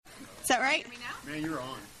that right? Man, you're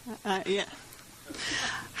on. Yeah.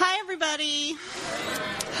 Hi, everybody.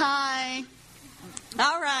 Hi.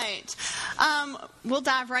 All right. We'll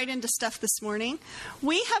dive right into stuff this morning.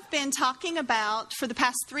 We have been talking about, for the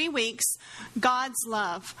past 3 weeks, God's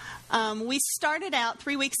love. We started out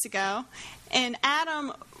 3 weeks ago, and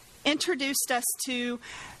Adam introduced us to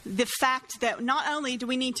the fact that not only do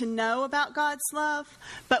we need to know about God's love,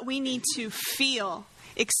 but we need to feel,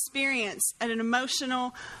 experience at an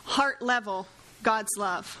emotional, heart level, God's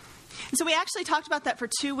love. And so we actually talked about that for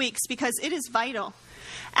 2 weeks because it is vital.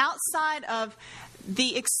 Outside of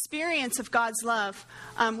the experience of God's love,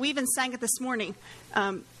 we even sang it this morning.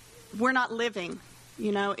 We're not living,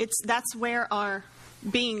 that's where our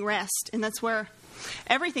being rests, and that's where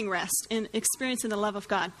everything rests, in experiencing the love of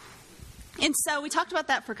God. And so we talked about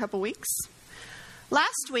that for a couple weeks.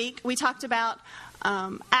 Last week we talked about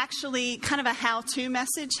actually kind of a how-to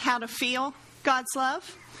message, how to feel God's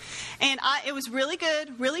love. And it was really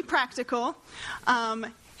good, really practical.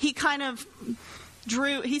 He's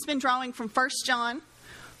been drawing from 1 John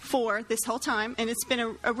 4 this whole time, and it's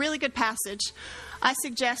been a really good passage. I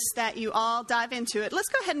suggest that you all dive into it. Let's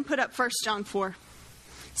go ahead and put up 1 John 4.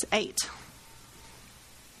 It's 8,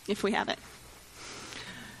 if we have it.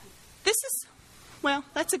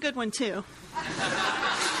 That's a good one too.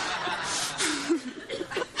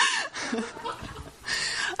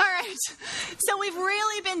 So we've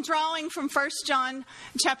really been drawing from 1 John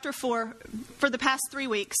chapter 4 for the past 3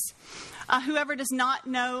 weeks. Whoever does not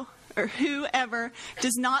know, or whoever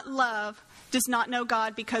does not love, does not know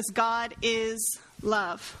God, because God is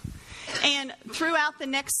love. And throughout the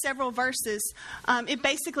next several verses, it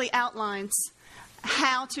basically outlines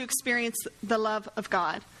how to experience the love of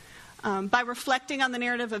God. By reflecting on the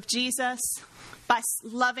narrative of Jesus, by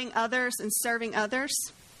loving others and serving others.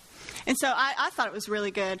 And so I thought it was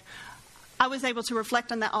really good. I was able to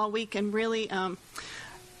reflect on that all week, and really,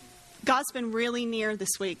 God's been really near this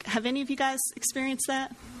week. Have any of you guys experienced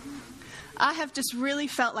that? I have just really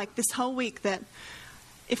felt like this whole week that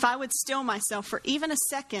if I would still myself for even a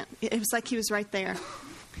second, it was like He was right there.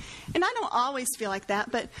 And I don't always feel like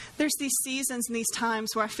that, but there's these seasons and these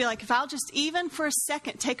times where I feel like if I'll just even for a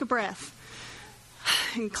second take a breath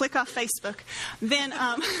and click off Facebook, then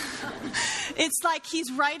it's like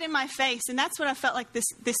He's right in my face. And that's what I felt like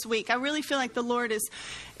this week. I really feel like the Lord is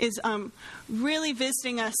really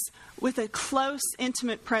visiting us with a close,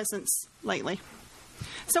 intimate presence lately.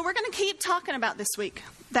 So we're going to keep talking about this week,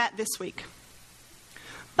 but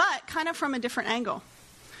kind of from a different angle.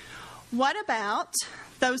 What about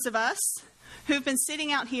those of us who've been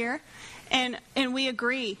sitting out here and we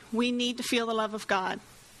agree we need to feel the love of God?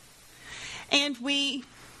 And we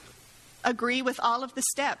agree with all of the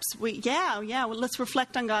steps. Let's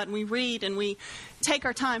reflect on God, and we read and we take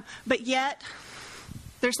our time. But yet,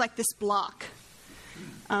 there's like this block.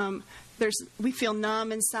 We feel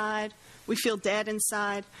numb inside. We feel dead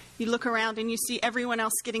inside. You look around and you see everyone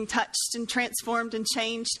else getting touched and transformed and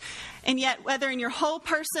changed. And yet, whether in your whole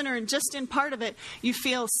person or just in part of it, you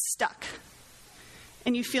feel stuck.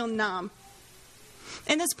 And you feel numb.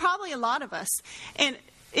 And there's probably a lot of us. And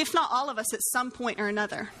if not all of us at some point or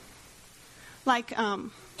another. Like,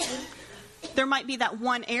 there might be that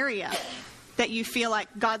one area that you feel like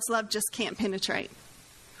God's love just can't penetrate.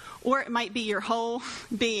 Or it might be your whole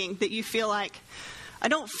being that you feel like, I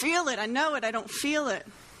don't feel it. I know it. I don't feel it.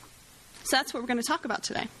 So that's what we're going to talk about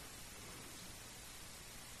today.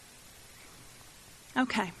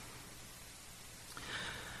 Okay.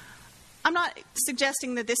 I'm not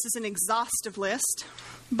suggesting that this is an exhaustive list,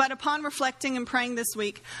 but upon reflecting and praying this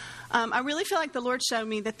week, I really feel like the Lord showed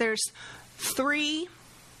me that there's He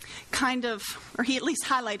at least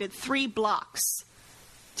highlighted 3 blocks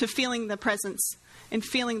to feeling the presence and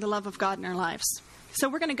feeling the love of God in our lives. So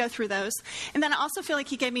we're going to go through those. And then I also feel like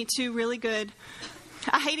He gave me 2 really good,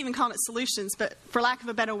 I hate even calling it solutions, but for lack of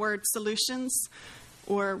a better word, solutions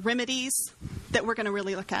or remedies that we're going to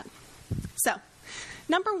really look at. So,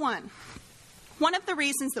 number 1, one of the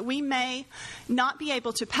reasons that we may not be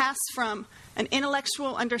able to pass from an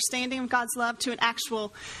intellectual understanding of God's love to an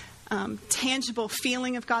actual tangible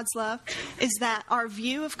feeling of God's love is that our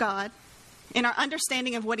view of God and our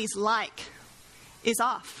understanding of what He's like is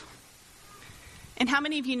off. And how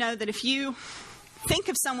many of you know that if you think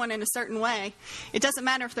of someone in a certain way, it doesn't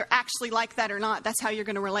matter if they're actually like that or not, that's how you're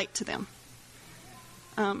going to relate to them.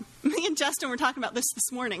 Me and Justin were talking about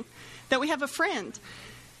this morning, that we have a friend.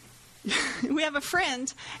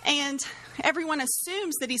 And everyone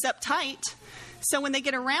assumes that he's uptight. So when they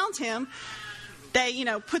get around him, they,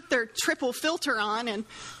 put their triple filter on and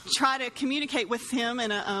try to communicate with him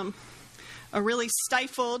in a really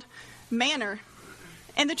stifled manner.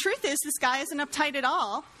 And the truth is, this guy isn't uptight at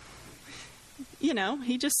all. You know,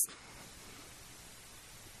 he just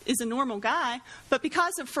is a normal guy. But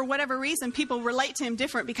because of, for whatever reason, people relate to him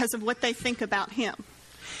different because of what they think about him.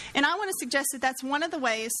 And I want to suggest that that's one of the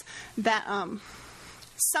ways that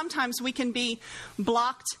sometimes we can be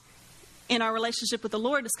blocked in our relationship with the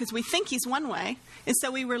Lord, is because we think he's one way, and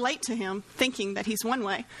so we relate to him thinking that he's one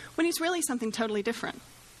way, when he's really something totally different.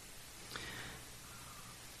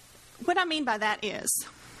 What I mean by that is,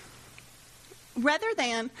 rather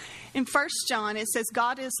than, in 1 John, it says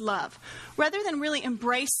God is love. Rather than really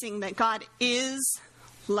embracing that God is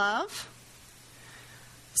love,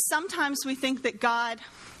 sometimes we think that God's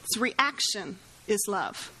reaction is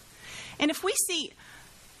love. And if we see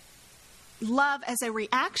love as a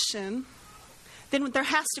reaction, then there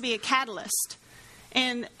has to be a catalyst.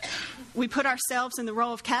 And we put ourselves in the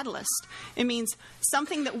role of catalyst. It means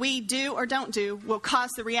something that we do or don't do will cause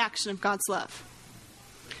the reaction of God's love.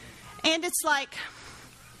 And it's like,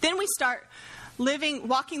 then we start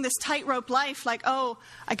walking this tightrope life like, oh,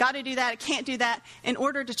 I got to do that, I can't do that, in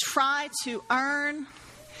order to try to earn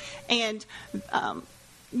and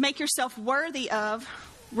make yourself worthy of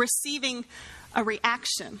receiving a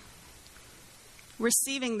reaction,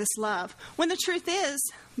 receiving this love. When the truth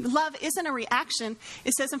is, love isn't a reaction.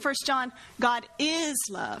 It says in 1 John, God is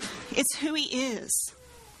love. It's who he is.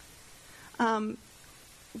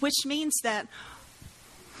 Which means that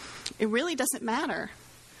it really doesn't matter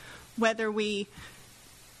whether I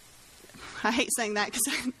hate saying that because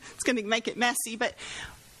it's going to make it messy, but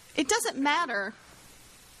it doesn't matter.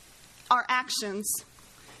 Our actions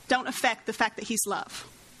don't affect the fact that he's love.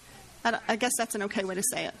 I guess that's an okay way to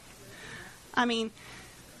say it. I mean,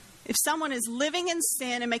 if someone is living in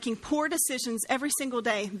sin and making poor decisions every single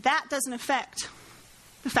day, that doesn't affect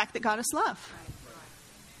the fact that God is love.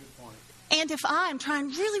 And if I'm trying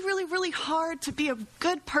really, really, really hard to be a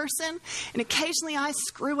good person and occasionally I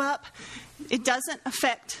screw up, it doesn't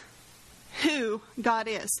affect who God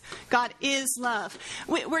is. God is love.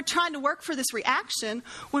 We're trying to work for this reaction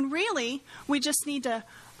when really we just need to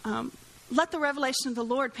let the revelation of the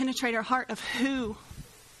Lord penetrate our heart of who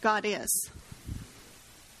God is.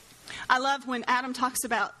 I love when Adam talks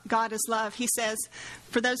about God as love. He says,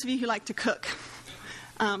 for those of you who like to cook,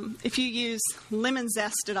 if you use lemon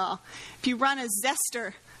zest at all, if you run a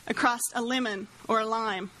zester across a lemon or a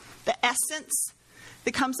lime, the essence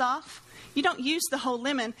that comes off, you don't use the whole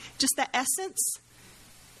lemon, just the essence.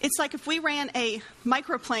 It's like if we ran a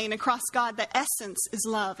microplane across God, the essence is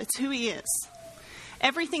love. It's who he is.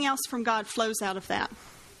 Everything else from God flows out of that.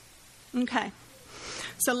 Okay.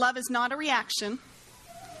 So love is not a reaction,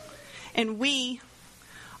 and we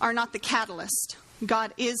are not the catalyst.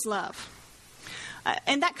 God is love.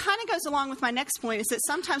 And that kind of goes along with my next point, is that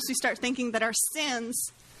sometimes we start thinking that our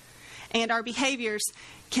sins and our behaviors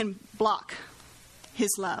can block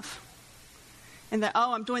his love. And that,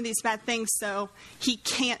 oh, I'm doing these bad things, so he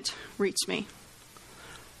can't reach me.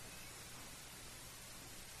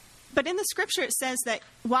 But in the scripture it says that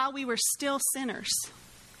while we were still sinners,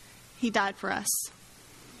 he died for us.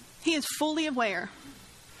 He is fully aware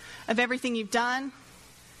of everything you've done,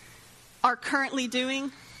 are currently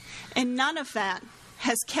doing, and none of that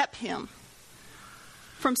has kept him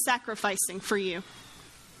from sacrificing for you.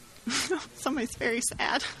 Somebody's very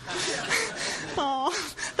sad. Oh,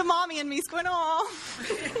 the mommy in me is going, oh.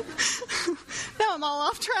 Now I'm all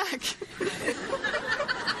off track.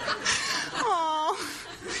 Oh,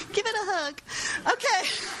 give it a hug. Okay.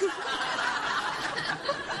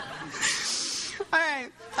 All right,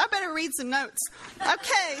 I better read some notes.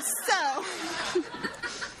 Okay, so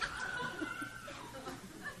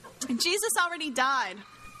Jesus already died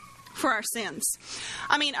for our sins.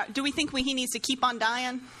 I mean, do we think he needs to keep on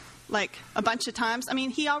dying like a bunch of times? I mean,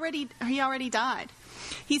 he already died.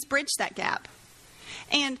 He's bridged that gap.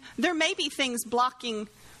 And there may be things blocking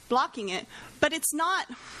it, but it's not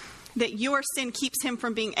that your sin keeps him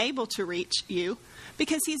from being able to reach you,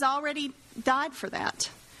 because he's already died for that.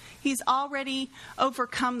 He's already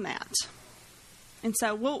overcome that. And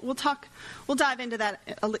so we'll dive into that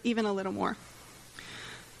even a little more.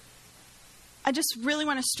 I just really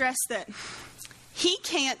want to stress that he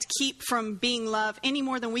can't keep from being love any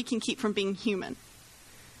more than we can keep from being human.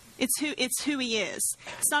 It's who he is.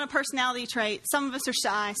 It's not a personality trait. Some of us are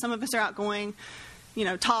shy, some of us are outgoing,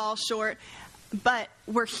 tall, short, but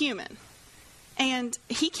we're human. And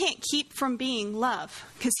he can't keep from being love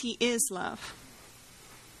because he is love.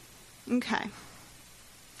 Okay.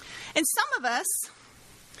 And some of us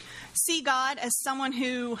see God as someone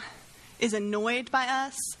who is annoyed by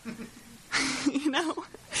us.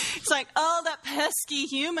 It's like, oh, that pesky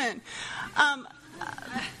human.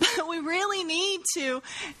 we really need to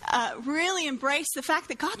really embrace the fact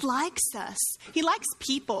that God likes us. He likes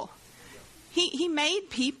people. He made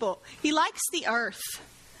people. He likes the earth.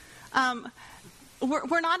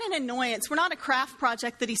 We're not an annoyance. We're not a craft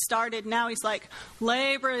project that he started. Now he's like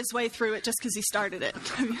labor his way through it just because he started it.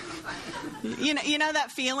 You know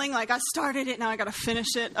that feeling like I started it, now I got to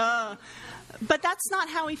finish it. But that's not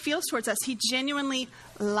how he feels towards us. He genuinely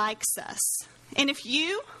likes us. And if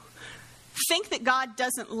you think that God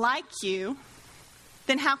doesn't like you,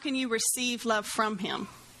 then how can you receive love from him?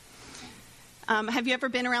 Have you ever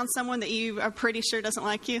been around someone that you are pretty sure doesn't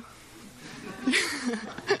like you?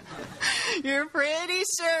 You're pretty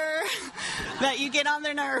sure that you get on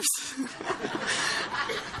their nerves.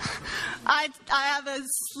 I have a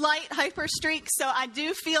slight hyper streak, so I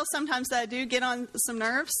do feel sometimes that I do get on some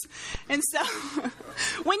nerves. And so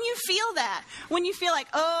when you feel that, when you feel like,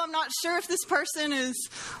 oh, I'm not sure if this person is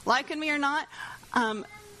liking me or not,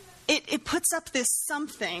 it puts up this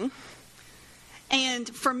something. And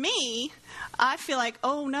for me, I feel like,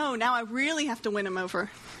 oh no, now I really have to win him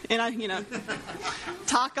over. And I,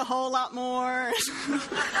 talk a whole lot more.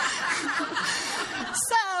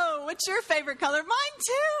 So, what's your favorite color? Mine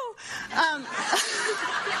too.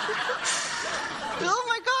 Oh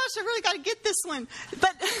my gosh, I really got to get this one.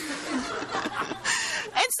 But, and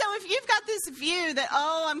so if you've got this view that,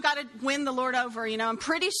 oh, I've got to win the Lord over, I'm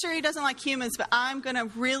pretty sure he doesn't like humans, but I'm going to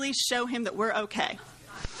really show him that we're okay.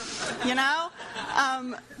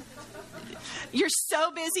 You're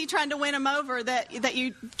so busy trying to win him over that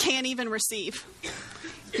you can't even receive.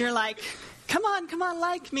 You're like, come on,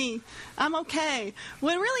 like me. I'm okay.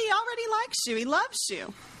 When really he already likes you. He loves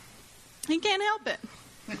you. He can't help it.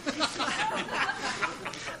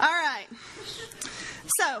 All right.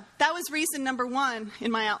 So that was reason number 1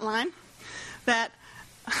 in my outline, that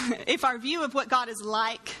if our view of what God is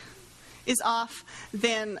like is off,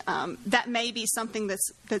 then that may be something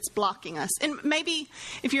that's blocking us. And maybe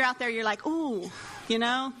if you're out there, you're like, ooh,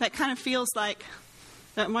 that kind of feels like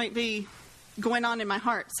that might be going on in my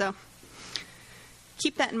heart. So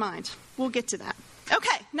keep that in mind. We'll get to that.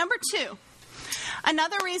 Okay, number 2.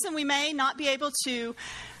 Another reason we may not be able to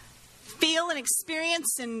feel and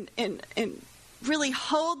experience and really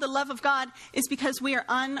hold the love of God is because we are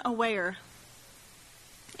unaware.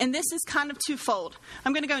 And this is kind of twofold.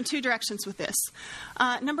 I'm going to go in 2 directions with this.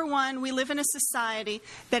 Number 1, we live in a society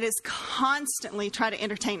that is constantly trying to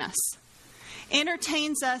entertain us.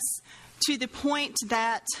 Entertains us to the point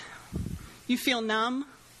that you feel numb,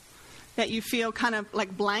 that you feel kind of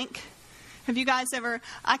like blank. Have you guys ever,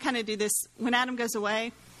 I kind of do this, when Adam goes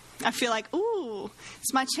away, I feel like, ooh,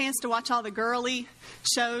 it's my chance to watch all the girly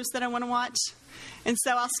shows that I want to watch. And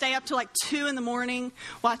so I'll stay up till like 2 a.m.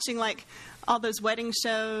 watching like all those wedding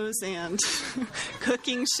shows and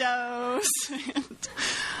cooking shows and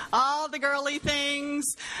all the girly things.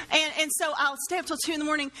 And so I'll stay up till 2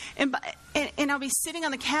 a.m. and I'll be sitting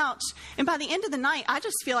on the couch. And by the end of the night, I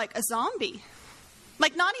just feel like a zombie.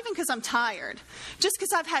 Like, not even because I'm tired, just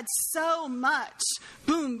because I've had so much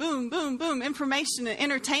boom, boom, boom, boom information and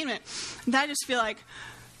entertainment that I just feel like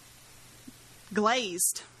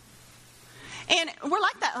glazed. And we're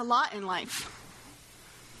like that a lot in life.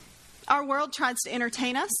 Our world tries to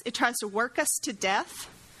entertain us. It tries to work us to death,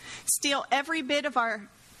 steal every bit of our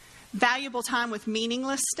valuable time with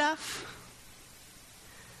meaningless stuff.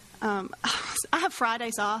 I have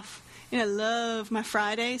Fridays off. And I love my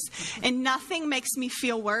Fridays. And nothing makes me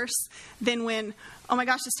feel worse than when, oh my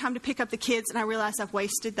gosh, it's time to pick up the kids and I realize I've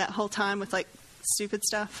wasted that whole time with like stupid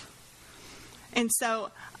stuff. And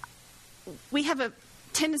so we have a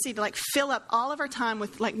tendency to like fill up all of our time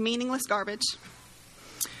with like meaningless garbage.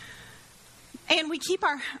 And we keep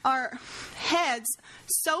our heads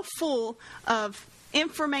so full of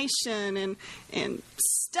information and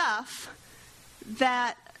stuff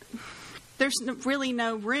that there's really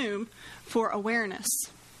no room for awareness.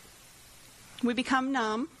 We become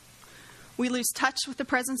numb. We lose touch with the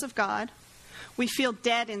presence of God. We feel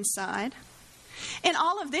dead inside. And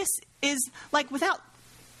all of this is like without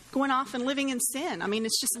going off and living in sin. I mean,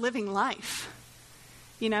 it's just living life.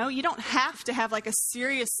 You don't have to have like a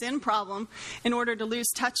serious sin problem in order to lose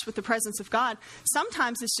touch with the presence of God.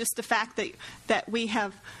 Sometimes it's just the fact that we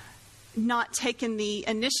have not taken the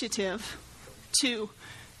initiative to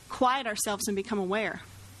quiet ourselves and become aware.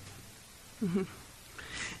 Mm-hmm.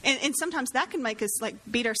 And sometimes that can make us like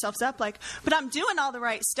beat ourselves up like, but I'm doing all the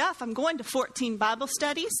right stuff. I'm going to 14 Bible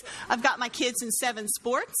studies. I've got my kids in 7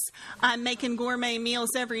 sports. I'm making gourmet meals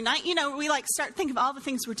every night. We like start thinking of all the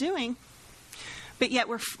things we're doing, but yet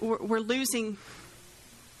we're losing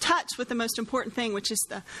touch with the most important thing, which is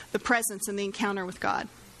the presence and the encounter with God.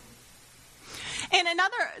 And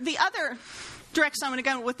the other direction I'm going to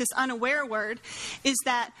go with this unaware word is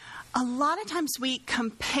that a lot of times we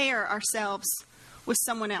compare ourselves with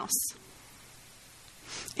someone else.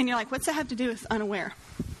 And you're like, what's that have to do with unaware?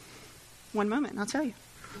 One moment, I'll tell you.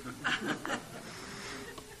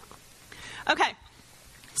 Okay,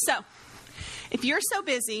 so if you're so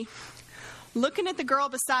busy looking at the girl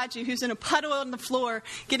beside you who's in a puddle on the floor,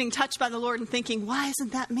 getting touched by the Lord and thinking, why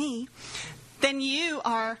isn't that me? Then you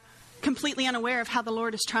are completely unaware of how the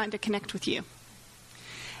Lord is trying to connect with you.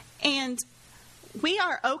 And we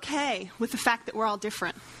are okay with the fact that we're all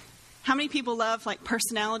different. How many people love like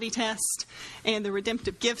personality test and the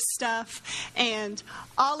redemptive gift stuff and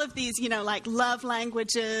all of these, like love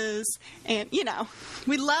languages, and,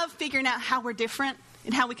 we love figuring out how we're different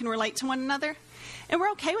and how we can relate to one another. And we're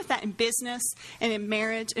okay with that in business and in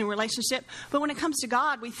marriage and relationship. But when it comes to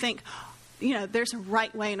God, we think, there's a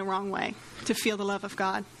right way and a wrong way to feel the love of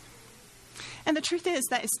God. And the truth is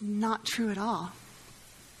that is not true at all.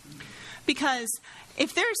 Because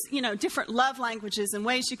if there's, different love languages and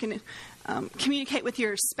ways you can communicate with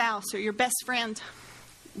your spouse or your best friend,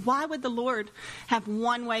 why would the Lord have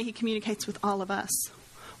one way he communicates with all of us?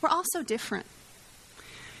 We're all so different.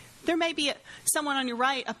 There may be someone on your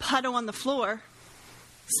right, a puddle on the floor,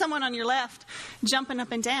 someone on your left jumping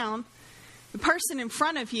up and down, the person in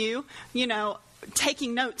front of you,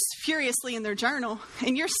 taking notes furiously in their journal,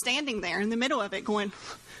 and you're standing there in the middle of it going,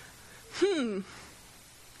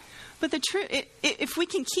 But the truth, if we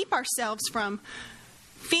can keep ourselves from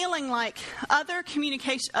feeling like other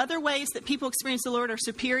ways that people experience the Lord are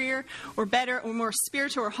superior or better or more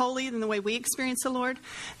spiritual or holy than the way we experience the Lord,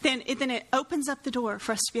 then it opens up the door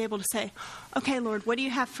for us to be able to say, okay, Lord, what do you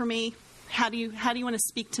have for me? How do you want to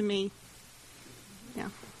speak to me? Yeah.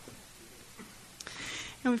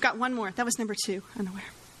 And we've got one more. That was number 2, unaware.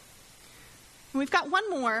 And we've got one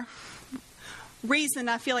more reason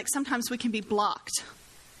I feel like sometimes we can be blocked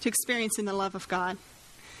to experiencing the love of God.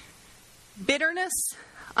 Bitterness,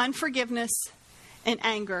 unforgiveness, and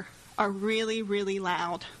anger are really, really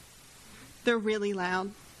loud. They're really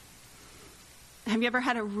loud. Have you ever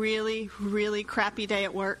had a really, really crappy day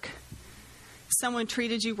at work? Someone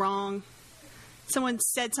treated you wrong. Someone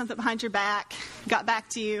said something behind your back, got back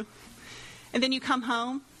to you. And then you come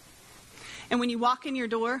home, and when you walk in your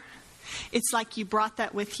door, it's like you brought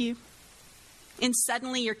that with you. And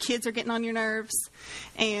suddenly your kids are getting on your nerves.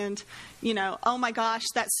 And, oh my gosh,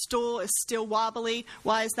 that stool is still wobbly.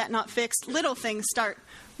 Why is that not fixed? Little things start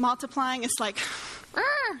multiplying. It's like,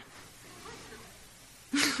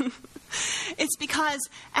 it's because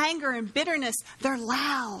anger and bitterness, they're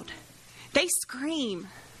loud. They scream.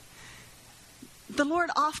 The Lord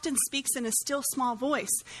often speaks in a still small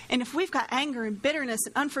voice. And if we've got anger and bitterness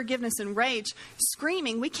and unforgiveness and rage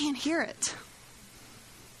screaming, we can't hear it.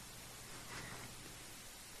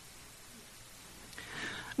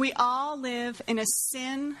 We all live in a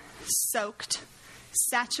sin-soaked,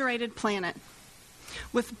 saturated planet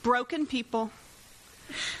with broken people.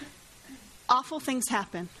 Awful things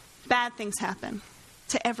happen. Bad things happen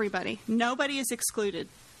to everybody. Nobody is excluded.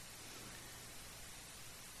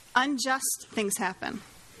 Unjust things happen.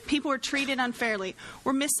 People are treated unfairly.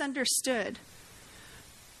 We're misunderstood.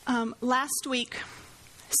 Last week,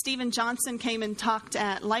 Stephen Johnson came and talked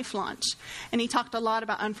at Life Launch, and he talked a lot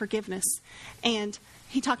about unforgiveness. And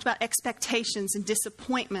he talked about expectations and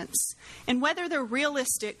disappointments. And whether they're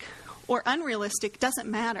realistic or unrealistic doesn't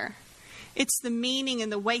matter. It's the meaning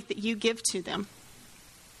and the weight that you give to them.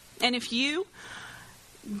 And if you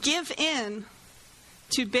give in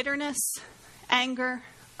to bitterness, anger,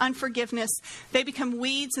 unforgiveness, they become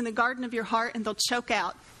weeds in the garden of your heart, and they'll choke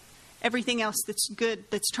out everything else that's good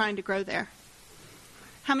that's trying to grow there.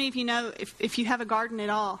 How many of you know, if you have a garden at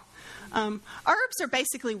all, herbs are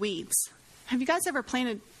basically weeds. Have you guys ever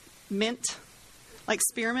planted mint, like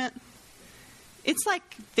spearmint? It's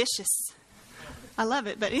like vicious. I love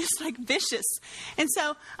it, but it's like vicious. And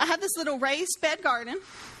so I have this little raised bed garden,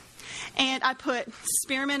 and I put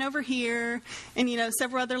spearmint over here and,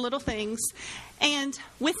 several other little things. And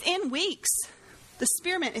within weeks, the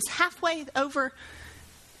spearmint is halfway over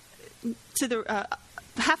to the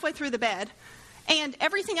halfway through the bed. And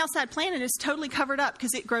everything else I'd planted is totally covered up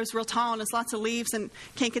because it grows real tall and has lots of leaves and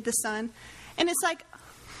can't get the sun. And it's like,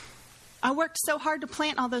 I worked so hard to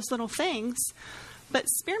plant all those little things, but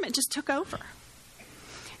spearmint just took over.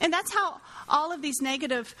 And that's how all of these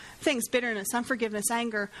negative things, bitterness, unforgiveness,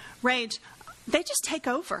 anger, rage, they just take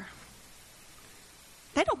over.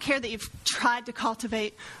 They don't care that you've tried to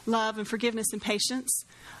cultivate love and forgiveness and patience.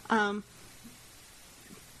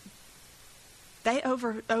 They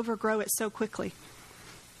overgrow it so quickly.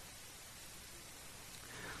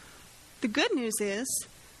 The good news is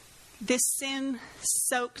this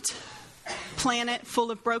sin-soaked planet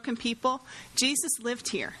full of broken people, Jesus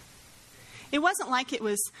lived here. It wasn't like it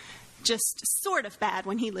was just sort of bad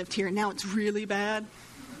when he lived here and now it's really bad.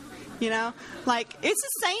 You know, like it's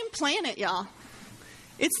the same planet, y'all.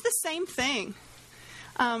 It's the same thing.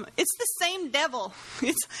 It's the same devil.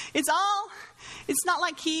 It's not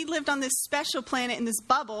like he lived on this special planet in this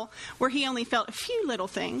bubble where he only felt a few little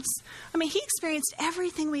things. I mean, he experienced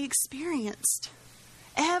everything we experienced.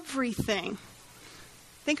 Everything.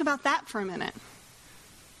 Think about that for a minute.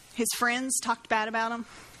 His friends talked bad about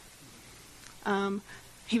him.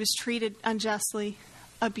 He was treated unjustly,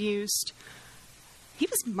 abused. He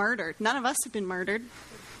was murdered. None of us have been murdered.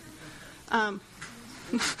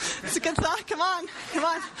 It's a good thought. Come on.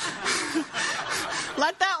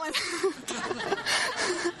 Let that one.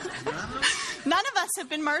 None of us have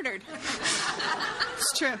been murdered.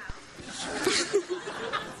 It's true.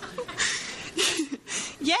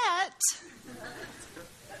 Yet.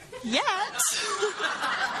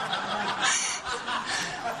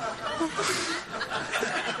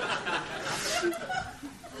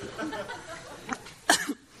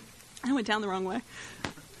 I went down the wrong way.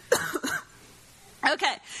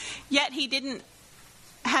 Okay. Yet he didn't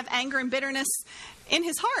have anger and bitterness in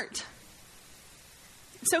his heart.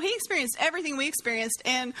 So he experienced everything we experienced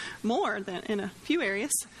and more than in a few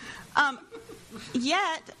areas.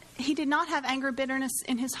 Yet he did not have anger and bitterness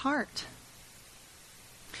in his heart.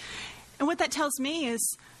 And what that tells me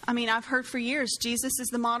is, I mean, I've heard for years, Jesus is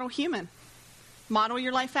the model human. Model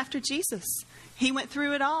your life after Jesus. He went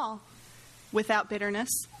through it all without bitterness.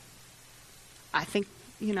 I think,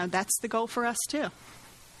 that's the goal for us too.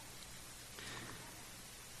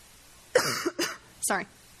 Sorry.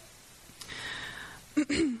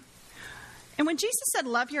 And when Jesus said,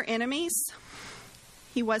 love your enemies,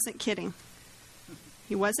 he wasn't kidding.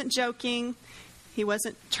 He wasn't joking. He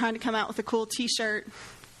wasn't trying to come out with a cool t-shirt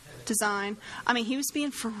design. I mean, he was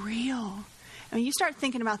being for real. I mean, you start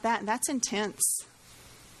thinking about that, and that's intense.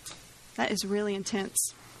 That is really intense.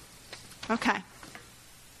 Okay.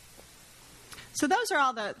 So those are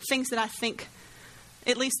all the things that I think,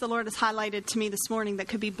 at least the Lord has highlighted to me this morning, that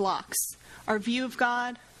could be blocks. Our view of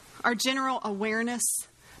God, our general awareness,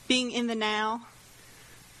 being in the now,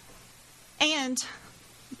 and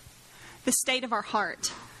the state of our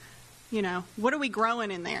heart. What are we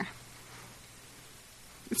growing in there?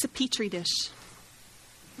 It's a petri dish.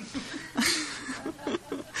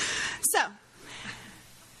 So,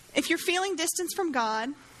 if you're feeling distance from God,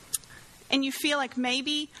 and you feel like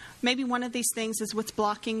maybe one of these things is what's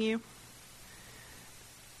blocking you,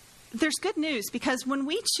 there's good news, because when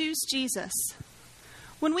we choose Jesus,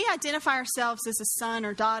 when we identify ourselves as a son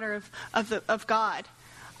or daughter of God,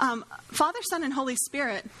 Father, Son, and Holy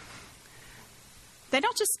Spirit, they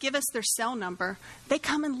don't just give us their cell number. They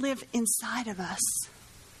come and live inside of us.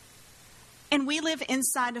 And we live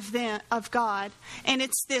inside of God. And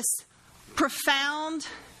it's this profound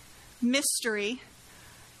mystery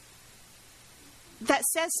that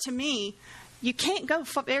says to me, you can't go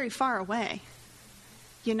very far away.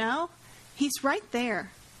 He's right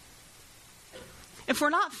there. If we're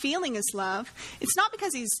not feeling his love, it's not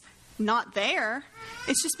because he's not there.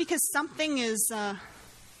 It's just because something is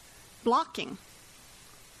blocking.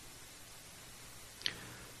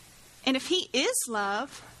 And if he is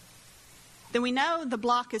love, then we know the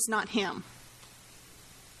block is not him.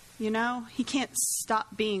 He can't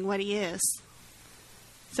stop being what he is.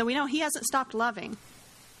 So we know he hasn't stopped loving.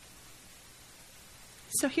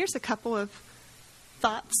 So here's a couple of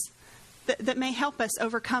thoughts that may help us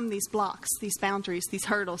overcome these blocks, these boundaries, these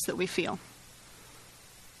hurdles that we feel.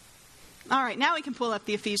 All right, now we can pull up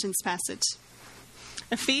the Ephesians passage.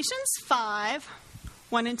 Ephesians 5,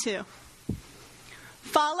 1 and 2.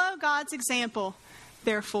 Follow God's example,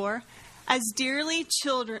 therefore, as dearly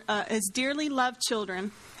loved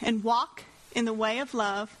children, and walk in the way of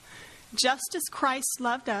love, just as Christ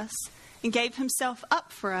loved us and gave himself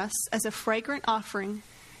up for us as a fragrant offering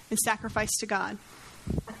and sacrifice to God.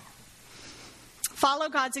 Follow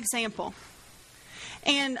God's example.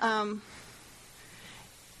 And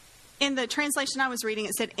in the translation I was reading,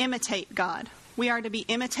 it said imitate God. We are to be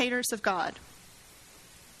imitators of God.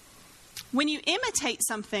 When you imitate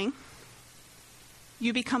something,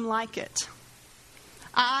 you become like it.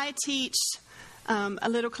 I teach a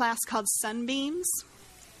little class called Sunbeams.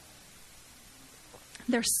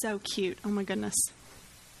 They're so cute. Oh, my goodness.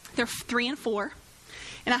 They're 3 and 4.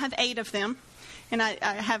 And I have 8 of them. And I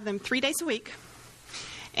have them 3 days a week.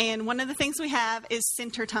 And one of the things we have is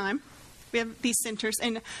center time. We have these centers.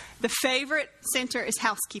 And the favorite center is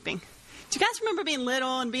housekeeping. Do you guys remember being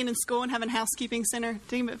little and being in school and having a housekeeping center?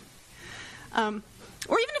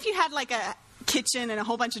 Or even if you had like a kitchen and a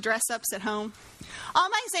whole bunch of dress-ups at home. All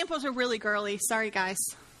my examples are really girly. Sorry, guys.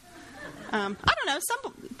 I don't know.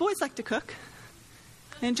 Some boys like to cook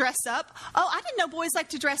and dress up. Oh, I didn't know boys like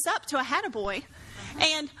to dress up till I had a boy.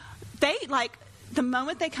 And they, like, the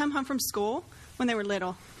moment they come home from school, when they were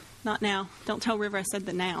little, not now. Don't tell River I said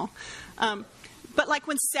that now. But, like,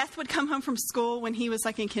 when Seth would come home from school when he was,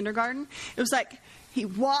 like, in kindergarten, it was like he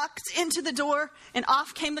walked into the door and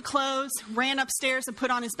off came the clothes, ran upstairs and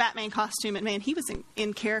put on his Batman costume. And, man, he was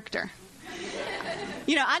in character.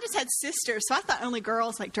 You know, I just had sisters, so I thought only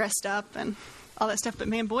girls, like, dressed up and all that stuff. But,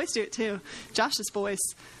 man, boys do it, too. Josh's boys,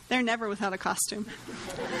 they're never without a costume.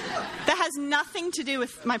 That has nothing to do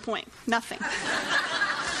with my point. Nothing.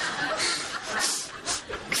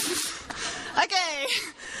 Okay.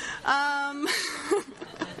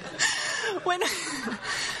 When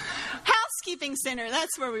Housekeeping Center,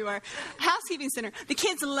 that's where we were. Housekeeping Center. The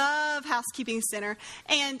kids love Housekeeping Center.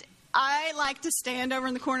 And I like to stand over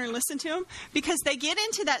in the corner and listen to them because they get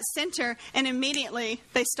into that center and immediately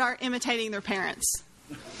they start imitating their parents.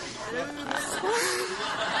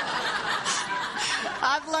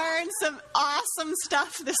 I've learned some awesome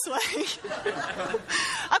stuff this way.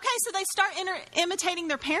 Okay, so they start imitating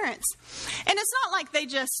their parents. And it's not like they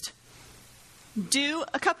just do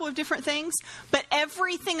a couple of different things, but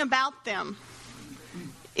everything about them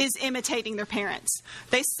is imitating their parents.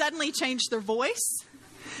 They suddenly change their voice.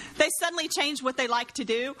 They suddenly change what they like to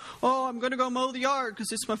do. Oh, I'm going to go mow the yard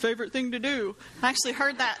because it's my favorite thing to do. I actually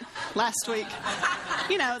heard that last week.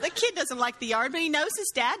 You know, the kid doesn't like the yard, but he knows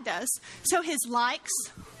his dad does. So his likes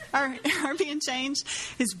are being changed.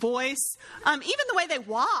 His voice, even the way they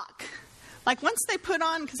walk. Like once they put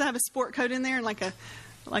on, because I have a sport coat in there and like a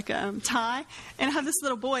tie, and I have this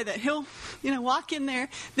little boy that he'll, walk in there,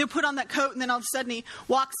 they'll put on that coat, and then all of a sudden he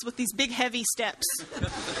walks with these big heavy steps.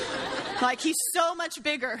 Like he's so much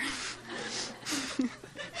bigger.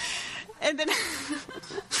 And then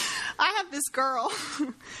I have this girl,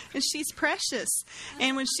 and she's precious.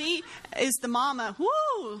 And when she is the mama,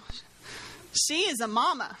 whoo, she is a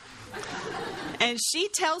mama. And she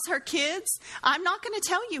tells her kids, I'm not going to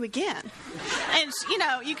tell you again. And,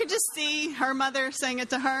 you could just see her mother saying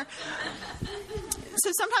it to her.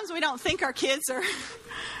 So sometimes we don't think our kids are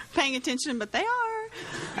paying attention, but they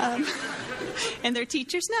are. And they're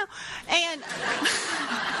teachers now. And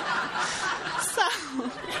so,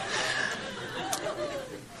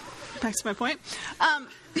 back to my point.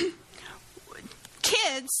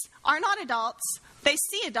 Kids are not adults. They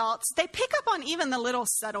see adults. They pick up on even the little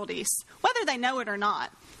subtleties, whether they know it or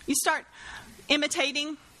not. You start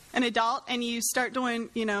imitating an adult and you start doing,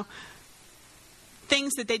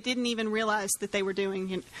 things that they didn't even realize that they were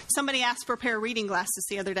doing. Somebody asked for a pair of reading glasses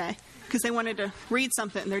the other day because they wanted to read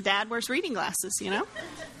something, and their dad wears reading glasses,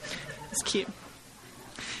 It's cute.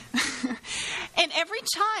 And every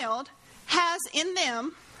child has in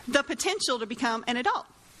them the potential to become an adult.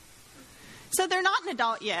 So they're not an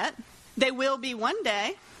adult yet. They will be one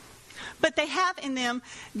day, but they have in them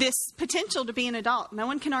this potential to be an adult. No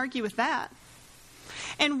one can argue with that.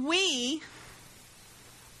 And we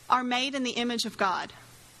are made in the image of God.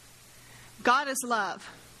 God is love.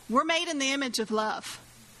 We're made in the image of love.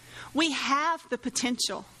 We have the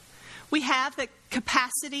potential. We have the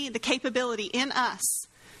capacity, the capability in us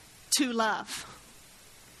to love.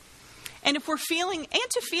 And if we're feeling,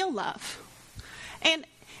 and to feel love. And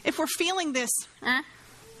if we're feeling this,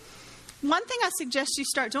 one thing I suggest you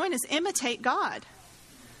start doing is imitate God.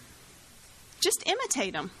 Just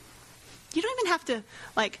imitate Him. You don't even have to,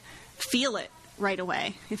 feel it right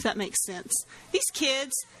away, if that makes sense. These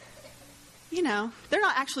kids, they're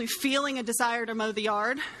not actually feeling a desire to mow the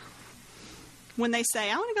yard when they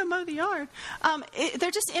say, I want to go mow the yard.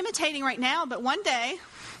 They're just imitating right now, but one day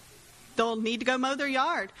they'll need to go mow their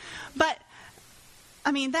yard. But,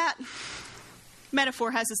 that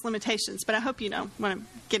metaphor has its limitations, but I hope you know what I'm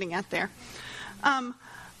getting at there.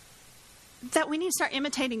 That we need to start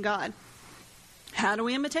imitating God. How do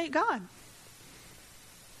we imitate God?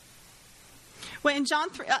 Well, in John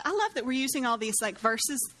 3, I love that we're using all these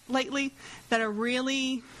verses lately that are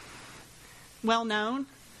really well known.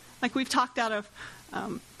 Like we've talked out of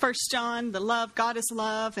 1 John, the love, God is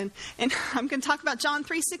love, and I'm going to talk about John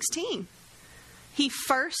 3:16. He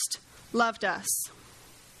first loved us.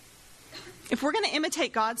 If we're going to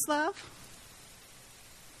imitate God's love,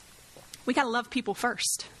 we got to love people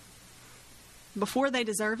first. Before they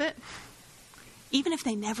deserve it. Even if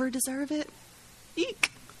they never deserve it.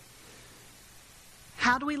 Eek.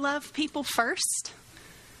 How do we love people first?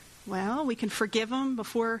 Well, we can forgive them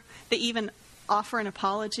before they even offer an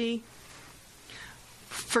apology.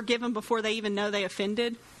 Forgive them before they even know they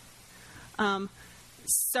offended.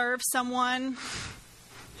 serve someone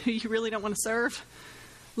who you really don't want to serve,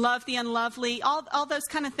 love the unlovely, all those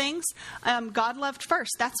kind of things. God loved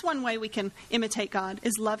first. That's one way we can imitate God,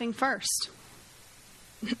 is loving first.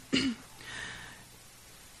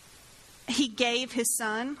 He gave his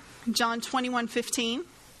son. John 21:15.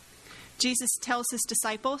 Jesus tells his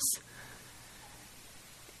disciples.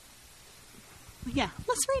 Yeah,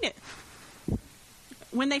 let's read it.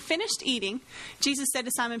 When they finished eating, Jesus said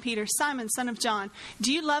to Simon Peter, "Simon, son of John,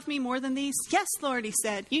 do you love me more than these?" "Yes, Lord," he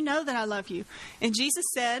said. "You know that I love you." And Jesus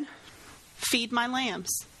said, "Feed my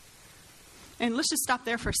lambs." And let's just stop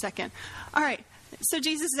there for a second. All right, so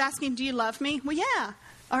Jesus is asking, do you love me? Well, yeah.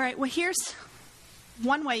 All right, well, here's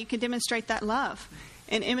one way you can demonstrate that love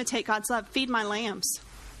and imitate God's love. Feed my lambs.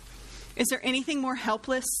 Is there anything more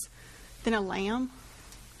helpless than a lamb?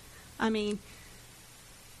 I mean,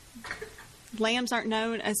 lambs aren't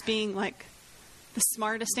known as being like the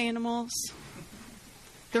smartest animals.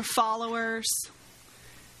 They're followers.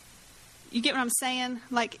 You get what I'm saying?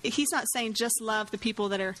 Like, he's not saying just love the people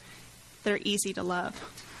that are easy to love,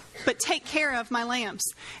 but take care of my lambs.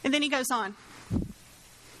 And then he goes on.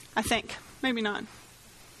 I think, maybe not.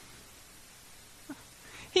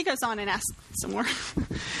 He goes on and asks some more.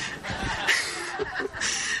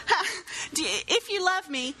 If you love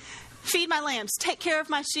me, feed my lambs, take care of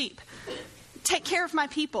my sheep, take care of my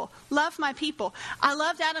people, love my people. I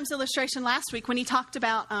loved Adam's illustration last week when he talked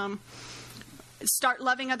about start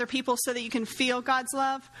loving other people so that you can feel God's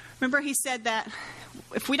love. Remember, he said that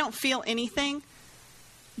if we don't feel anything,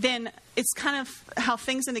 then it's kind of how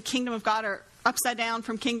things in the kingdom of God are upside down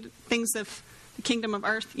from things of the kingdom of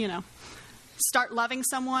earth, you know. Start loving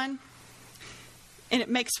someone, and it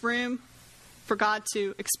makes room for God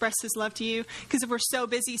to express his love to you. Because if we're so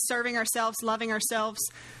busy serving ourselves, loving ourselves,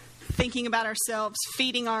 thinking about ourselves,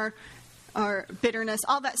 feeding our bitterness,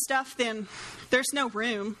 all that stuff, then there's no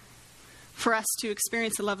room for us to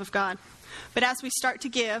experience the love of God. But as we start to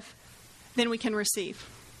give, then we can receive.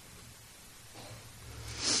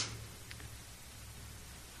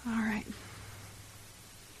 All right.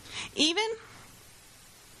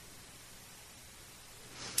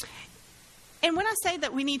 And when I say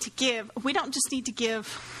that we need to give, we don't just need to give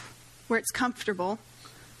where it's comfortable.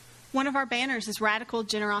 One of our banners is radical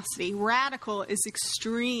generosity. Radical is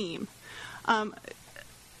extreme.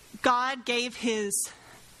 God gave his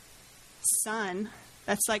son.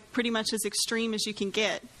 That's like pretty much as extreme as you can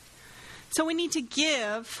get. So we need to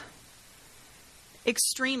give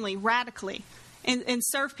extremely, radically, and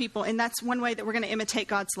serve people. And that's one way that we're going to imitate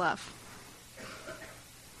God's love.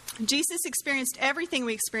 Jesus experienced everything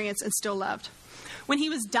we experience and still loved. When he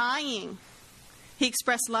was dying, he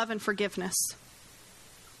expressed love and forgiveness.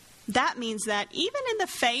 That means that even in the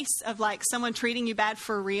face of like someone treating you bad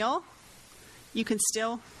for real, you can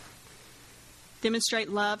still demonstrate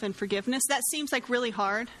love and forgiveness. That seems like really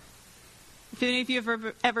hard. If any of you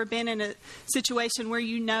have ever been in a situation where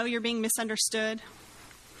you know you're being misunderstood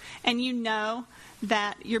and you know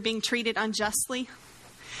that you're being treated unjustly,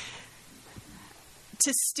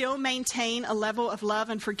 to still maintain a level of love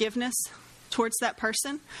and forgiveness towards that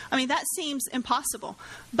person, I mean, that seems impossible.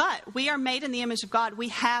 But we are made in the image of God. We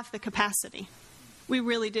have the capacity. We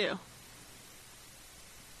really do.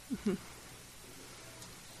 Mm-hmm.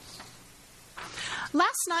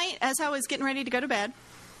 Last night, as I was getting ready to go to bed,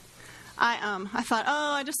 I thought,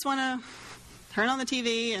 I just want to turn on the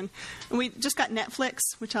TV. And we just got Netflix,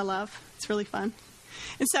 which I love. It's really fun.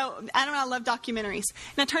 And so, Adam and I love documentaries.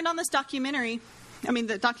 And I turned on this documentary.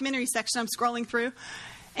 The documentary section I'm scrolling through.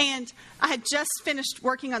 And I had just finished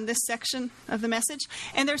working on this section of the message.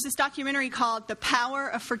 And there's this documentary called The Power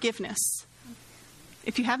of Forgiveness.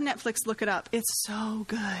 If you have Netflix, look it up. It's so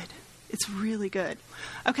good. It's really good.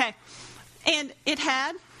 Okay. And it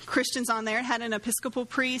had Christians on there. It had an Episcopal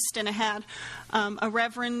priest, and it had a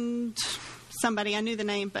reverend somebody. I knew the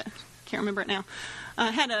name, but can't remember it now.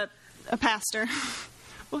 It had a pastor.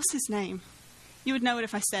 What was his name? You would know it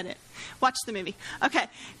if I said it. Watch the movie. Okay.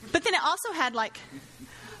 But then it also had like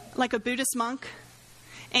a Buddhist monk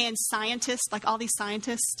and scientists, like all these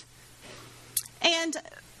scientists. And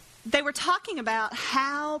they were talking about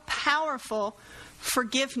how powerful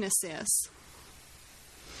forgiveness is.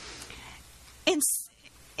 And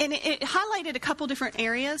it highlighted a couple different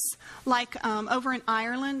areas, like over in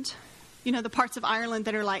Ireland, the parts of Ireland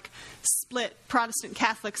that are like split Protestant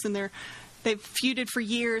Catholics, and they've feuded for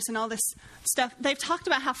years and all this stuff. They've talked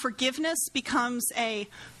about how forgiveness becomes a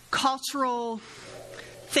cultural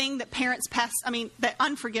thing that parents that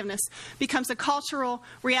unforgiveness becomes a cultural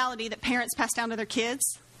reality that parents pass down to their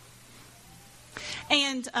kids.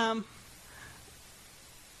 And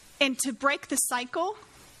to break the cycle,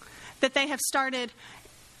 that they have started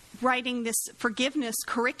writing this forgiveness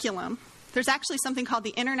curriculum. There's actually something called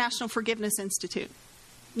the International Forgiveness Institute.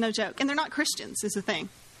 No joke. And they're not Christians, is the thing.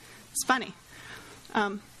 It's funny.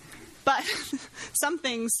 But some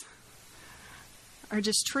things are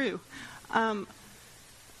just true.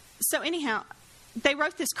 So anyhow, they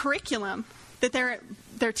wrote this curriculum that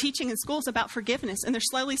they're teaching in schools about forgiveness, and they're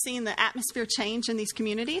slowly seeing the atmosphere change in these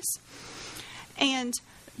communities. And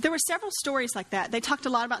there were several stories like that. They talked a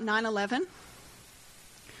lot about 9/11,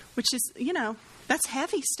 which is, that's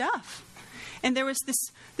heavy stuff. And there was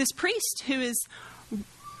this priest who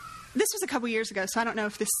this was a couple years ago, so I don't know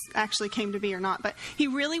if this actually came to be or not, but he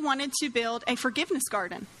really wanted to build a forgiveness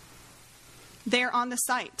garden there on the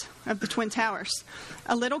site of the Twin Towers.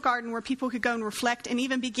 A little garden where people could go and reflect and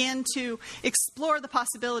even begin to explore the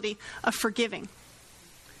possibility of forgiving.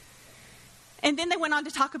 And then they went on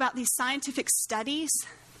to talk about these scientific studies.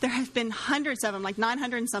 There have been hundreds of them, like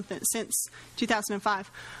 900 and something since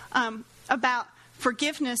 2005, about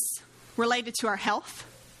forgiveness related to our health.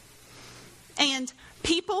 And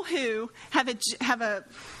people who have a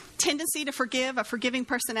tendency to forgive, a forgiving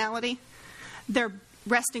personality, their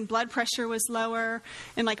resting blood pressure was lower,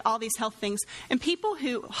 and like all these health things. And people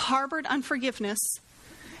who harbored unforgiveness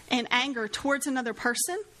and anger towards another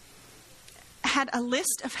person had a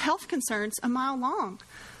list of health concerns a mile long.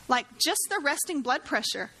 Like just their resting blood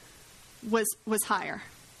pressure was higher.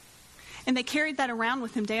 And they carried that around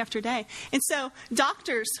with them day after day. And so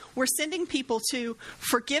doctors were sending people to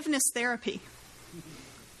forgiveness therapy.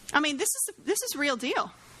 I mean, this is real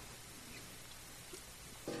deal.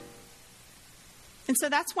 And so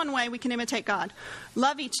that's one way we can imitate God.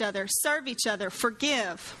 Love each other, serve each other,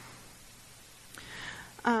 forgive.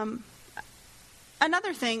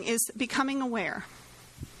 Another thing is becoming aware.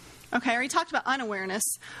 Okay, I already talked about unawareness.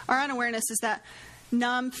 Our unawareness is that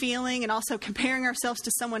numb feeling and also comparing ourselves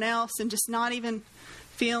to someone else and just not even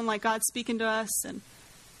feeling like God's speaking to us. And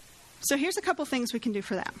so here's a couple things we can do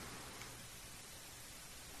for that.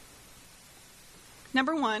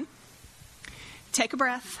 Number one, take a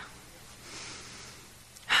breath.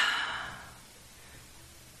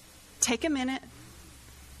 Take a minute,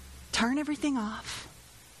 turn everything off,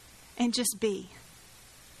 and just be.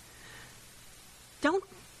 Don't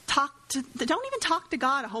even talk to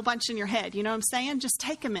God a whole bunch in your head. You know what I'm saying? Just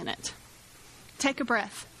take a minute. Take a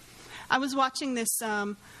breath. I was watching this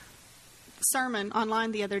sermon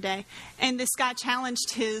online the other day, and this guy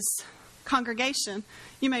challenged his congregation.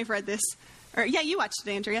 You may have read this. Or yeah, you watched it,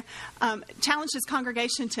 Andrea. Challenged his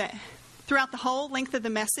congregation to, throughout the whole length of the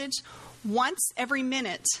message, once every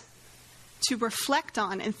minute, to reflect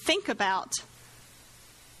on and think about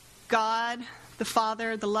God, the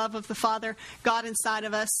Father, the love of the Father, God inside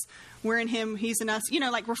of us, we're in Him, He's in us.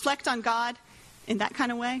 Like reflect on God in that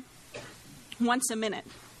kind of way once a minute.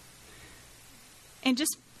 And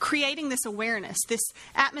just creating this awareness, this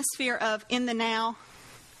atmosphere of in the now,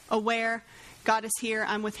 aware, God is here,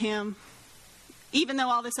 I'm with Him, even though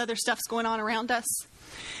all this other stuff's going on around us.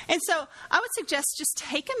 And so I would suggest just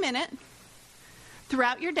take a minute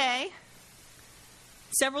throughout your day,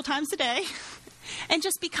 several times a day, and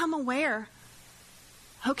just become aware.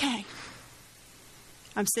 Okay,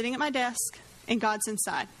 I'm sitting at my desk and God's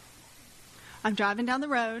inside. I'm driving down the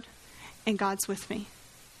road and God's with me.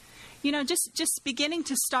 Just beginning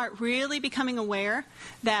to start really becoming aware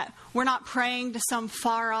that we're not praying to some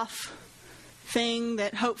far off thing,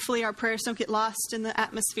 that hopefully our prayers don't get lost in the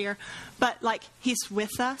atmosphere, but like He's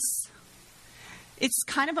with us. It's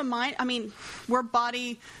kind of a mind. I mean, we're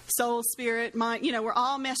body, soul, spirit, mind. We're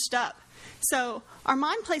all meshed up. So our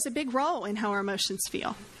mind plays a big role in how our emotions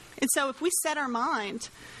feel. And so if we set our mind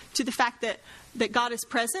to the fact that God is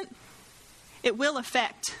present, it will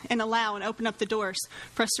affect and allow and open up the doors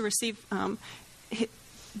for us to receive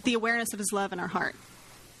the awareness of His love in our heart.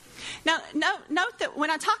 Now, note that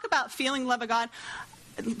when I talk about feeling love of God,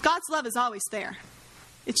 God's love is always there.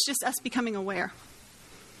 It's just us becoming aware.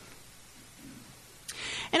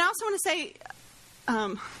 And I also want to say,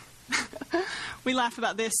 we laugh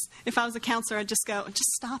about this. If I was a counselor, I'd just go,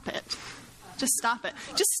 just stop it. Just stop it.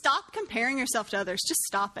 Just stop comparing yourself to others. Just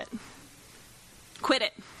stop it. Quit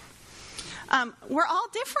it. We're all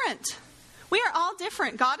different. We are all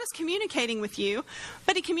different. God is communicating with you,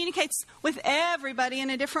 but He communicates with everybody in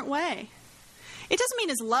a different way. It doesn't mean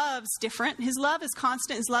His love's different. His love is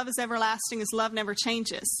constant. His love is everlasting. His love never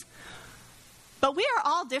changes. But we are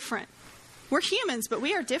all different. We're humans, but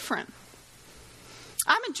we are different.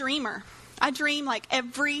 I'm a dreamer. I dream like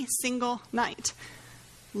every single night.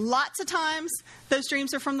 Lots of times those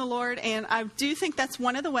dreams are from the Lord, and I do think that's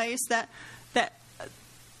one of the ways that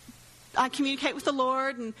I communicate with the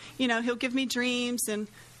Lord, and He'll give me dreams, and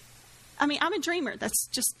I'm a dreamer. That's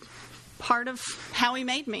just part of how he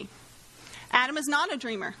made me. Adam is not a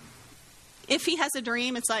dreamer. If he has a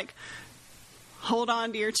dream, it's like, hold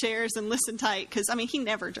on to your chairs and listen tight, because, he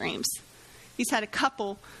never dreams. He's had a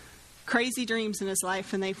couple crazy dreams in his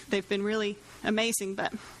life, and they've been really amazing,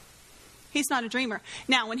 but he's not a dreamer.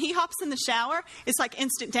 Now, when he hops in the shower, it's like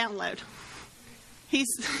instant download.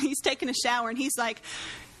 He's taking a shower, and he's like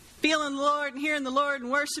feeling the Lord and hearing the Lord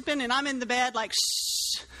and worshiping, and I'm in the bed like,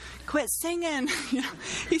 shh, quit singing.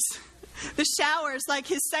 The shower is like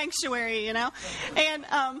his sanctuary, And I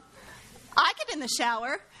get in the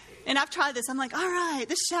shower, and I've tried this. I'm like, all right,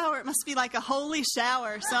 this shower, it must be like a holy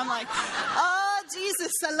shower. So I'm like, oh,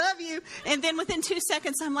 Jesus, I love you. And then within 2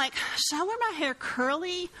 seconds, I'm like, should I wear my hair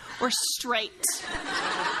curly or straight?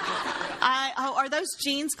 Are those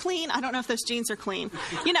jeans clean? I don't know if those jeans are clean.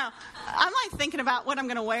 I'm like thinking about what I'm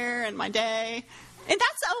going to wear in my day. And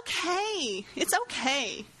that's okay. It's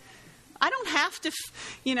okay. I don't have to,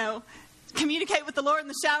 communicate with the Lord in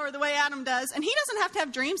the shower the way Adam does. And he doesn't have to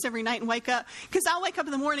have dreams every night and wake up. Because I'll wake up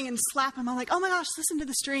in the morning and slap him. I'm like, oh my gosh, listen to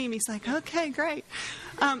this dream. He's like, okay, great.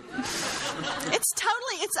 It's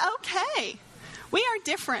okay. We are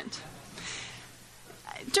different.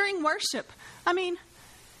 During worship,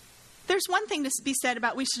 there's one thing to be said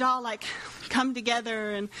about we should all come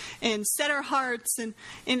together and set our hearts. And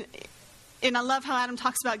I love how Adam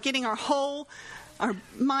talks about getting our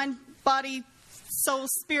mind, body, soul,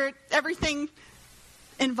 spirit, everything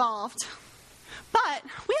involved. But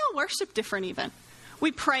we all worship different even.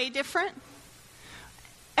 We pray different.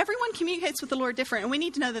 Everyone communicates with the Lord different, and we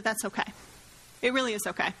need to know that that's okay. It really is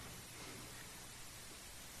okay.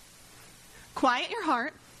 Quiet your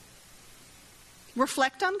heart.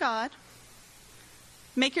 Reflect on God.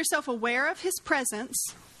 Make yourself aware of His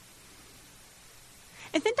presence.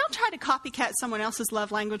 And then don't try to copycat someone else's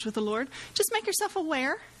love language with the Lord. Just make yourself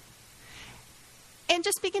aware. And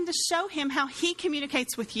just begin to show Him how He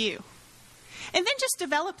communicates with you. And then just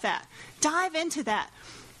develop that. Dive into that.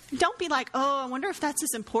 Don't be like, oh, I wonder if that's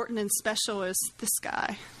as important and special as this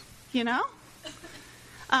guy. I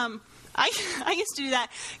used to do that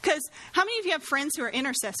because how many of you have friends who are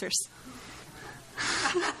intercessors?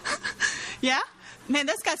 Yeah? Man,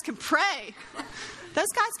 those guys can pray.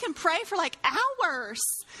 Those guys can pray for hours.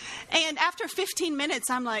 And after 15 minutes,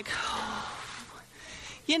 I'm like,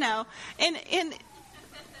 and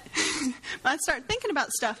I start thinking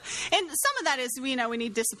about stuff. And some of that is, we need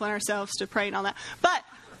to discipline ourselves to pray and all that. But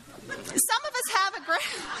some of us have a great,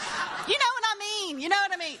 you know what I mean?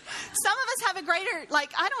 Some of us have a greater,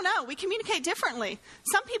 I don't know, we communicate differently.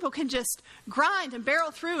 Some people can just grind and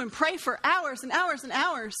barrel through and pray for hours and hours and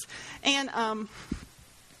hours. And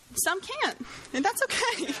some can't. And that's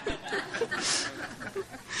okay.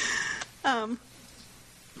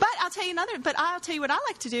 But I'll tell you what I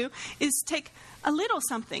like to do is take a little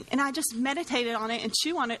something and I just meditate on it and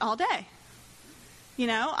chew on it all day.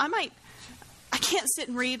 I can't sit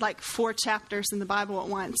and read 4 chapters in the Bible at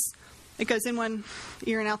once. It goes in one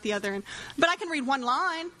ear and out the other. But I can read one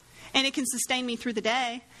line and it can sustain me through the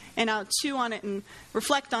day, and I'll chew on it and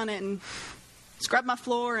reflect on it and scrub my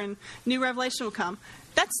floor and new revelation will come.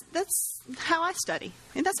 That's how I study,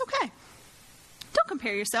 and that's okay. Don't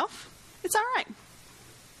compare yourself. It's all right.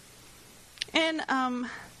 And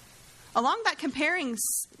along that comparing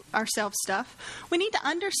ourselves stuff, we need to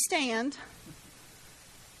understand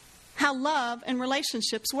how love and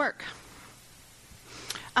relationships work.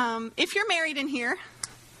 If you're married in here,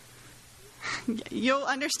 you'll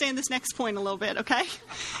understand this next point a little bit, okay?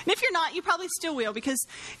 And if you're not, you probably still will, because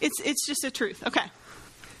it's just the truth. Okay.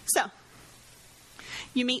 So,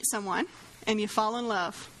 you meet someone and you fall in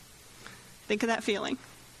love. Think of that feeling.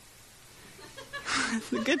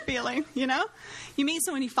 It's a good feeling, You meet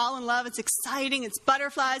someone, you fall in love, it's exciting, it's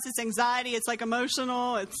butterflies, it's anxiety, it's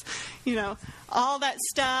emotional, it's, all that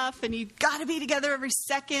stuff, and you got to be together every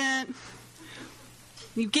second.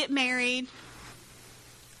 You get married.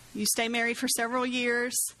 You stay married for several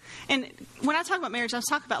years. And when I talk about marriage, I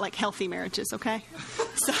talk about healthy marriages, okay?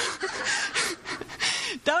 So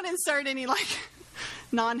don't insert any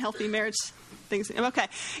non-healthy marriage things. Okay.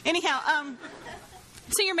 Anyhow,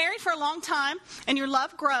 so you're married for a long time and your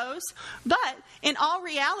love grows, but in all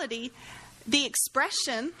reality, the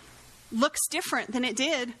expression looks different than it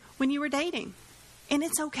did when you were dating. And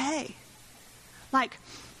it's okay.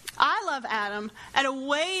 I love Adam at a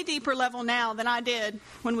way deeper level now than I did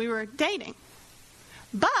when we were dating.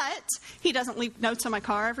 But he doesn't leave notes on my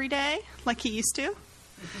car every day like he used to.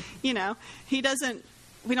 We don't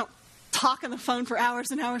talk on the phone for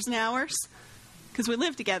hours and hours and hours. Because we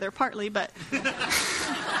live together, partly, but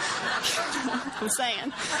I'm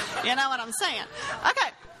saying. You know what I'm saying.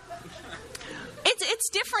 Okay. It's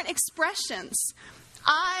different expressions.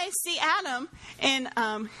 I see Adam, and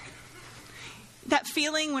that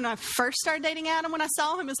feeling when I first started dating Adam, when I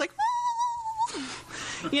saw him, it was like,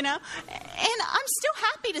 you know. And I'm still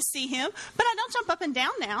happy to see him, but I don't jump up and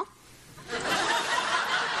down now. But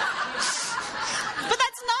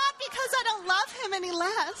that's not because I don't love him any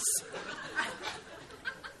less.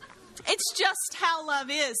 It's just how love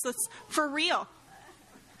is. It's for real.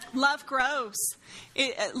 Love grows.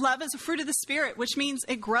 Love is a fruit of the Spirit, which means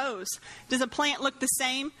it grows. Does a plant look the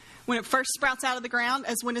same when it first sprouts out of the ground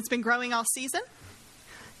as when it's been growing all season?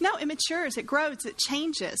 No, it matures, it grows, it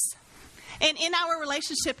changes. And in our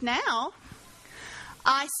relationship now,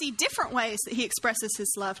 I see different ways that he expresses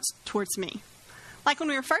his love towards me. Like when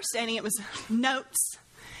we were first dating, it was notes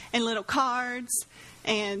and little cards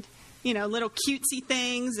and, you know, little cutesy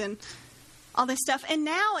things and all this stuff. And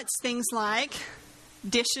now it's things like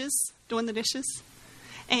dishes, doing the dishes,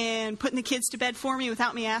 and putting the kids to bed for me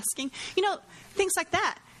without me asking. You know, things like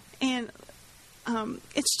that. And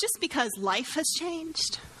it's just because life has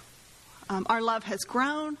changed. Our love has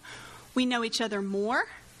grown. We know each other more.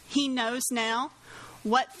 He knows now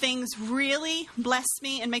what things really bless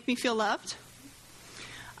me and make me feel loved.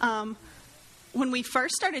 When we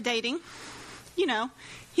first started dating, you know,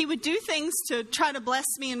 he would do things to try to bless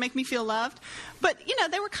me and make me feel loved. But, you know,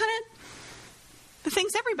 they were kind of the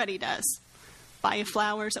things everybody does. Buy you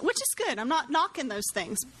flowers, which is good. I'm not knocking those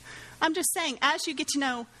things. I'm just saying, as you get to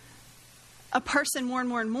know a person more and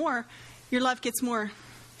more and more, your love gets more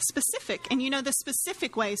specific. And you know the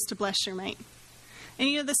specific ways to bless your mate. And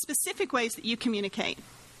you know the specific ways that you communicate.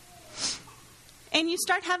 And you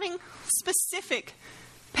start having specific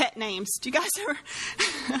pet names. Do you guys ever,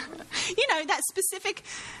 you know, that specific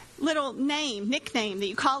little name, nickname that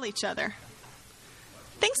you call each other?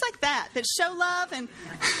 Things like that show love. And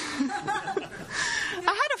I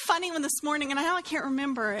had a funny one this morning, and I can't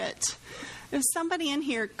remember it. There's somebody in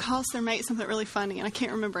here calls their mate something really funny, and I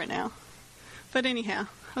can't remember it now. But anyhow,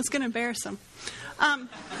 I was going to embarrass them.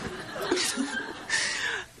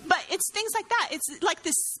 But it's things like that. It's like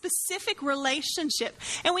this specific relationship.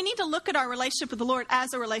 And we need to look at our relationship with the Lord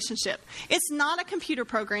as a relationship. It's not a computer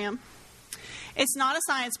program. It's not a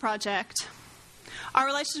science project. Our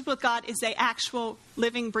relationship with God is an actual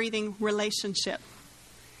living, breathing relationship.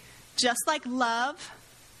 Just like love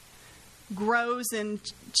grows and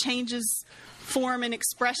changes form and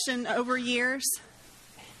expression over years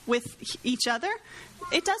with each other,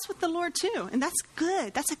 it does with the Lord too. And that's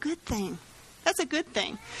good. That's a good thing. That's a good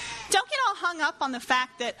thing. Don't get all hung up on the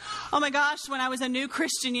fact that, oh my gosh, when I was a new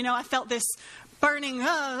Christian, you know, I felt this burning,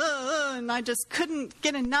 and I just couldn't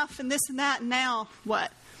get enough and this and that, and now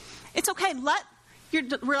what? It's okay. Let your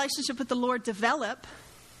relationship with the Lord develop,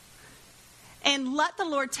 and let the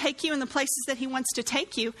Lord take you in the places that he wants to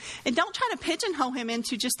take you, and don't try to pigeonhole him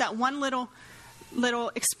into just that one little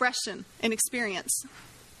expression and experience.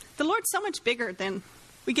 The Lord's so much bigger than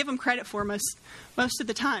we give him credit for most of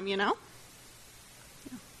the time, you know?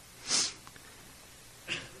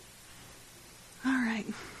 All right.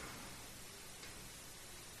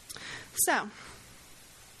 So,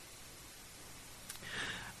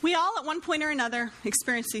 we all at one point or another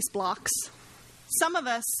experience these blocks. Some of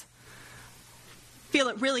us feel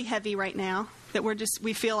it really heavy right now, that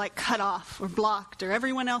we feel like cut off or blocked or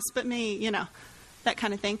everyone else but me, you know, that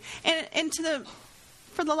kind of thing. And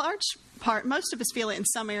for the large part, most of us feel it in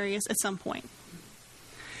some areas at some point.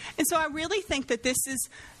 And so I really think that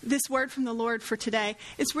this word from the Lord for today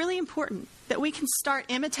is really important, that we can start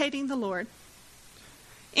imitating the Lord,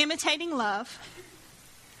 imitating love,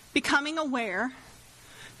 becoming aware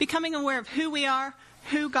of who we are,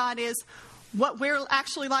 who God is, what we're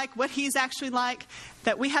actually like, what he's actually like,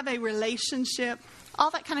 that we have a relationship,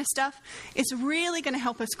 all that kind of stuff. It's really going to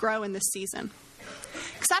help us grow in this season.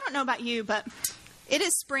 Because I don't know about you, but it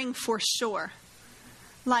is spring for sure.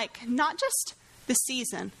 Like, not just the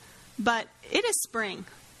season, but it is spring.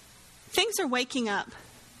 Things are waking up.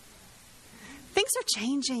 Things are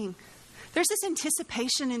changing. There's this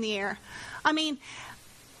anticipation in the air. I mean,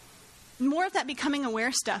 more of that becoming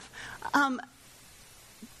aware stuff.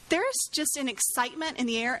 There's just an excitement in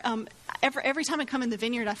the air. Every time I come in the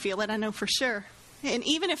vineyard, I feel it. I know for sure. And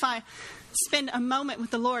even if I spend a moment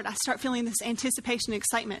with the Lord, I start feeling this anticipation and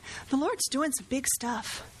excitement. The Lord's doing some big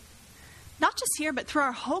stuff. Not just here, but through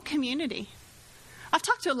our whole community. I've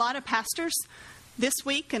talked to a lot of pastors this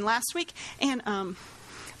week and last week, and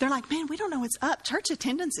they're like, man, we don't know what's up. Church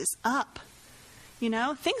attendance is up. You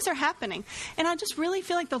know, things are happening. And I just really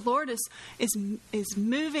feel like the Lord is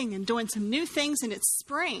moving and doing some new things, and it's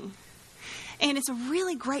spring. And it's a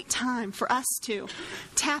really great time for us to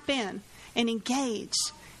tap in and engage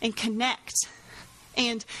and connect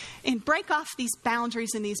and break off these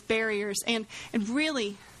boundaries and these barriers and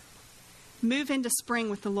really move into spring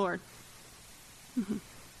with the Lord. Mm-hmm.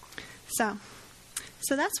 So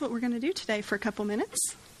that's what we're going to do today for a couple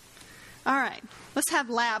minutes. All right, let's have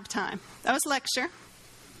lab time. That was lecture.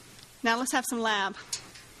 Now let's have some lab.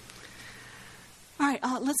 All right,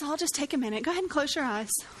 let's all just take a minute. Go ahead and close your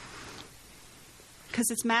eyes. Because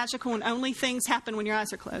it's magical and only things happen when your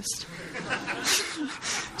eyes are closed.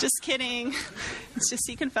 Just kidding. It's just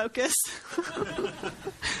so you can focus.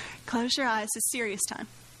 Close your eyes. It's serious time.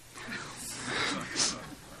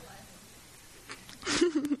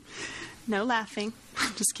 No laughing.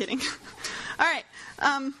 Just kidding. All right.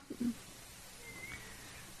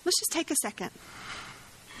 Let's just take a second.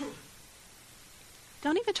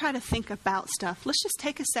 Don't even try to think about stuff. Let's just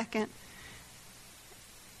take a second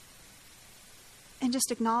and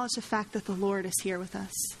just acknowledge the fact that the Lord is here with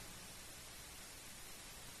us.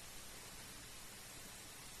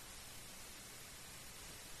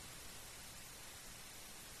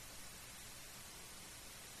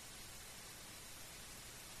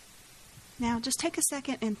 Now, just take a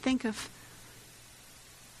second and think of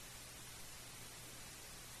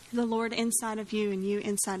the Lord inside of you and you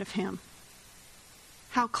inside of Him.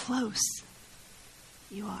 How close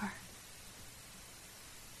you are.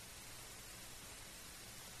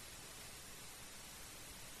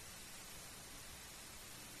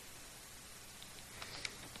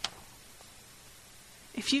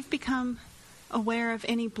 If you've become aware of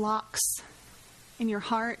any blocks in your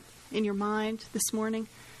heart, in your mind this morning,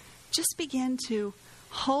 just begin to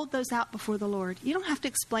hold those out before the Lord. You don't have to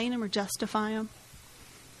explain them or justify them.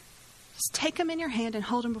 Just take them in your hand and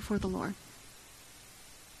hold them before the Lord.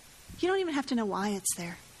 You don't even have to know why it's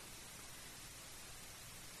there.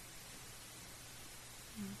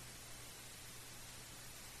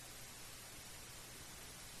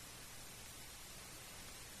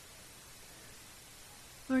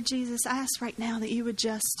 Lord Jesus, I ask right now that you would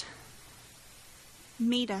just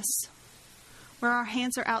meet us where our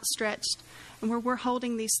hands are outstretched and where we're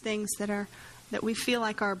holding these things that we feel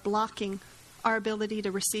like are blocking our ability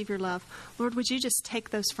to receive your love. Lord, would you just take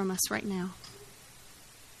those from us right now?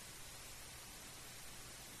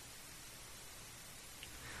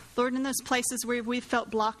 Lord, in those places where we've felt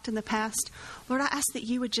blocked in the past, Lord, I ask that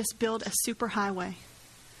you would just build a superhighway.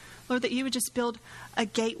 Lord, that you would just build a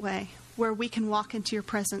gateway where we can walk into your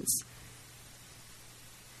presence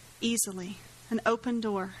easily, an open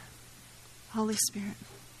door. Holy Spirit.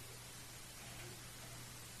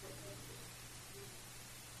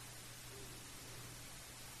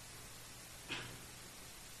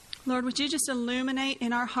 Lord, would you just illuminate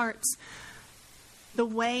in our hearts the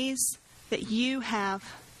ways that you have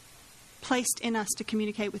placed in us to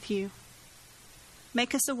communicate with you.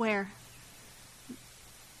 Make us aware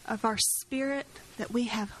of our spirit, that we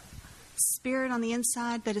have spirit on the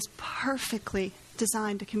inside that is perfectly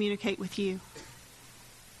designed to communicate with you.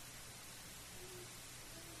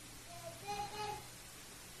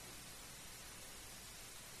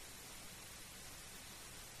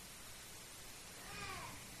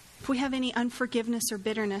 If we have any unforgiveness or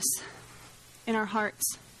bitterness in our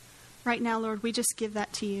hearts, right now, Lord, we just give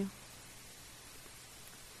that to you.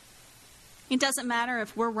 It doesn't matter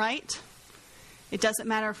if we're right. It doesn't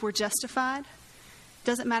matter if we're justified. It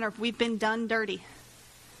doesn't matter if we've been done dirty.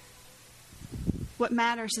 What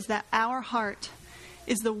matters is that our heart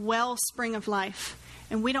is the wellspring of life,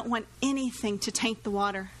 and we don't want anything to taint the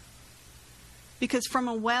water. Because from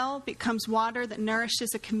a well becomes water that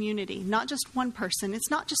nourishes a community, not just one person. It's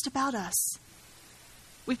not just about us.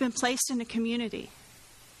 We've been placed in a community.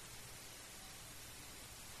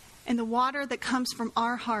 And the water that comes from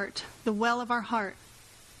our heart, the well of our heart,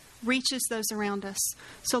 reaches those around us.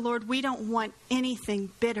 So, Lord, we don't want anything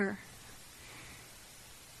bitter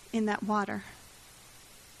in that water.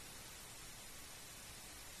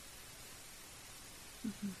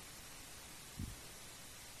 Mm-hmm.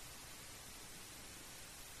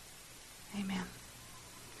 Amen.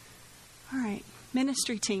 All right,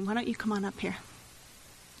 ministry team, why don't you come on up here?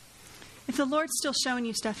 If the Lord's still showing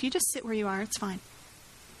you stuff, you just sit where you are. It's fine.